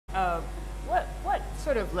What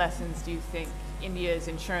sort of lessons do you think India's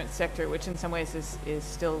insurance sector, which in some ways is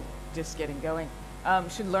still just getting going,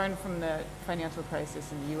 should learn from the financial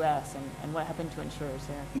crisis in the U.S. and what happened to insurers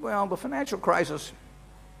there? Well, the financial crisis,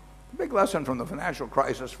 the big lesson from the financial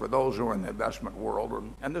crisis for those who are in the investment world,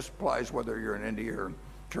 and this applies whether you're in India or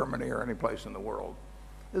Germany or any place in the world,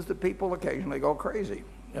 is that people occasionally go crazy,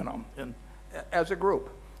 as a group.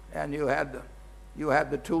 And you had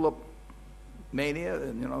the tulip mania,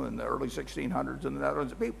 in the early 1600s in the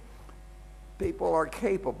Netherlands. People are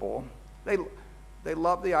capable. They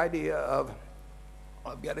love the idea of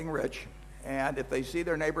getting rich, and if they see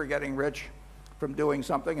their neighbor getting rich from doing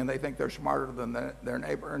something, and they think they're smarter than their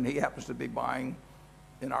neighbor, and he happens to be buying,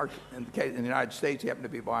 in the United States, he happened to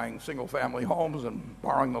be buying single-family homes and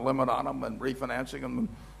borrowing the limit on them and refinancing them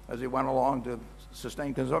as he went along to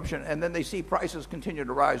sustain consumption, and then they see prices continue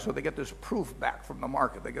to rise, so they get this proof back from the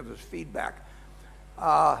market. They get this feedback.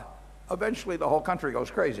 Eventually, the whole country goes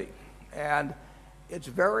crazy, and it's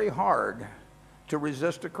very hard to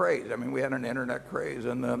resist a craze. I mean, we had an internet craze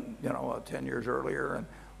 10 years earlier, and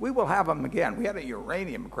we will have them again. We had a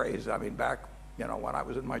uranium craze, back, when I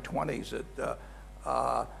was in my 20s.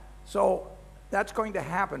 So that's going to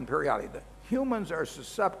happen periodically. Humans are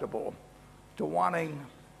susceptible to wanting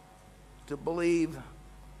to believe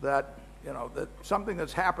that, that something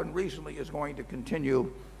that's happened recently is going to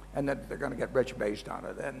continue and that they're going to get rich based on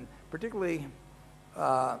it. And particularly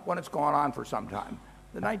when it's gone on for some time.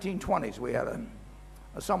 The 1920s, we had a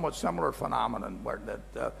somewhat similar phenomenon where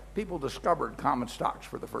people discovered common stocks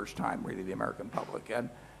for the first time, really, the American public.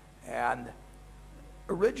 And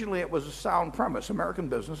originally it was a sound premise. American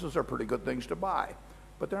businesses are pretty good things to buy,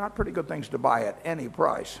 but they're not pretty good things to buy at any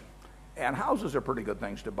price. And houses are pretty good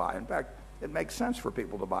things to buy. In fact, it makes sense for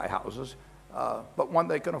people to buy houses, but one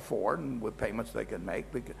they can afford and with payments they can make.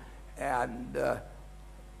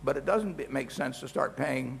 But it doesn't make sense to start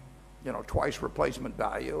paying twice replacement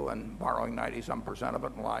value and borrowing 90-some% of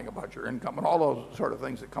it and lying about your income and all those sort of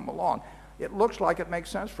things that come along. It looks like it makes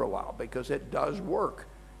sense for a while because it does work,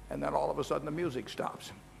 and then all of a sudden the music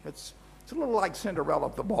stops. It's a little like Cinderella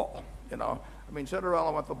at the ball,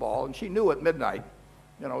 Cinderella went to the ball, and she knew at midnight,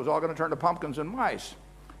 it was all going to turn to pumpkins and mice.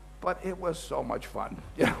 But it was so much fun.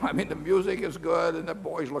 The music is good, and the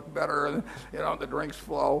boys look better, and the drinks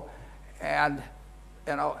flow, and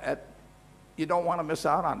you don't want to miss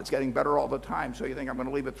out on it. It's getting better all the time, so you think, I'm going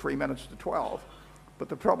to leave at 3 minutes to 12. But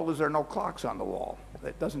the trouble is there are no clocks on the wall.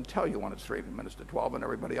 It doesn't tell you when it's 3 minutes to 12, and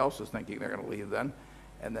everybody else is thinking they're going to leave then.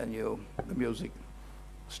 And then the music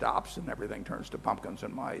stops, and everything turns to pumpkins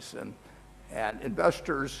and mice. And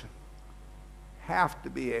investors have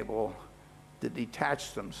to be able to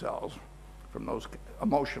detach themselves from those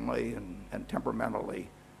emotionally and temperamentally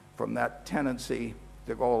from that tendency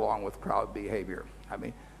to go along with crowd behavior.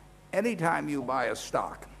 Anytime you buy a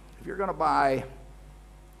stock, if you're going to buy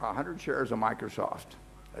 100 shares of Microsoft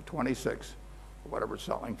at 26, or whatever it's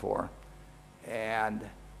selling for, and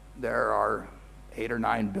there are 8 or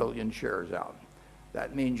 9 billion shares out,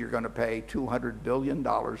 that means you're going to pay $200 billion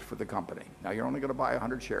for the company. Now, you're only going to buy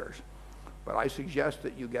 100 shares, but I suggest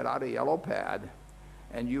that you get out a yellow pad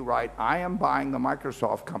and you write, I am buying the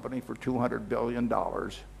Microsoft company for $200 billion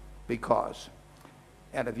because.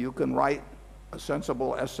 And if you can write a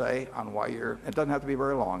sensible essay on why it doesn't have to be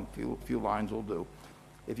very long, few lines will do.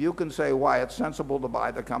 If you can say why it's sensible to buy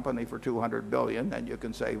the company for $200 billion, then you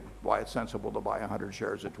can say why it's sensible to buy 100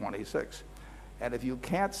 shares at 26. And if you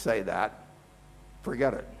can't say that,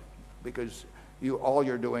 forget it, because all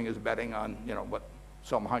you're doing is betting on what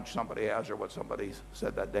some hunch somebody has or what somebody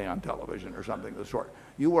said that day on television or something of the sort.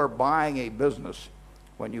 You are buying a business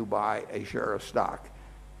when you buy a share of stock,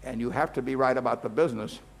 and you have to be right about the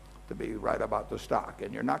business to be right about the stock.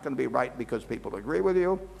 And you're not going to be right because people agree with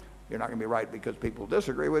you. You're not going to be right because people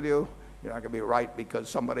disagree with you. You're not going to be right because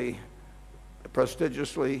somebody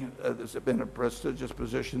prestigiously that's been in a prestigious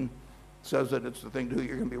position says that it's the thing to do.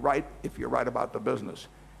 You're going to be right if you're right about the business.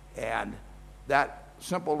 And that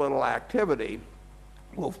simple little activity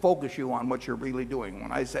will focus you on what you're really doing.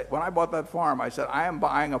 When I bought that farm, I said, I am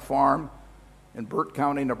buying a farm in Burt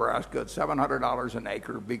County, Nebraska at $700 an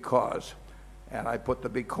acre because, and I put the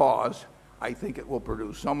because, I think it will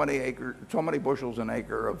produce so many bushels an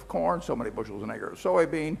acre of corn, so many bushels an acre of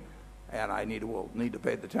soybean, and I will need to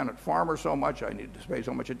pay the tenant farmer so much, I need to pay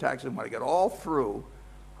so much in taxes. When I get all through,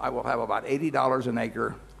 I will have about $80 an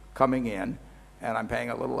acre coming in, and I'm paying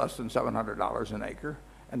a little less than $700 an acre,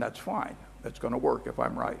 and that's fine. That's going to work if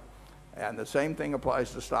I'm right. And the same thing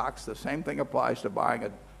applies to stocks. The same thing applies to buying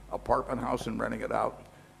an apartment house and renting it out.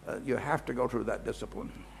 You have to go through that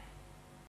discipline.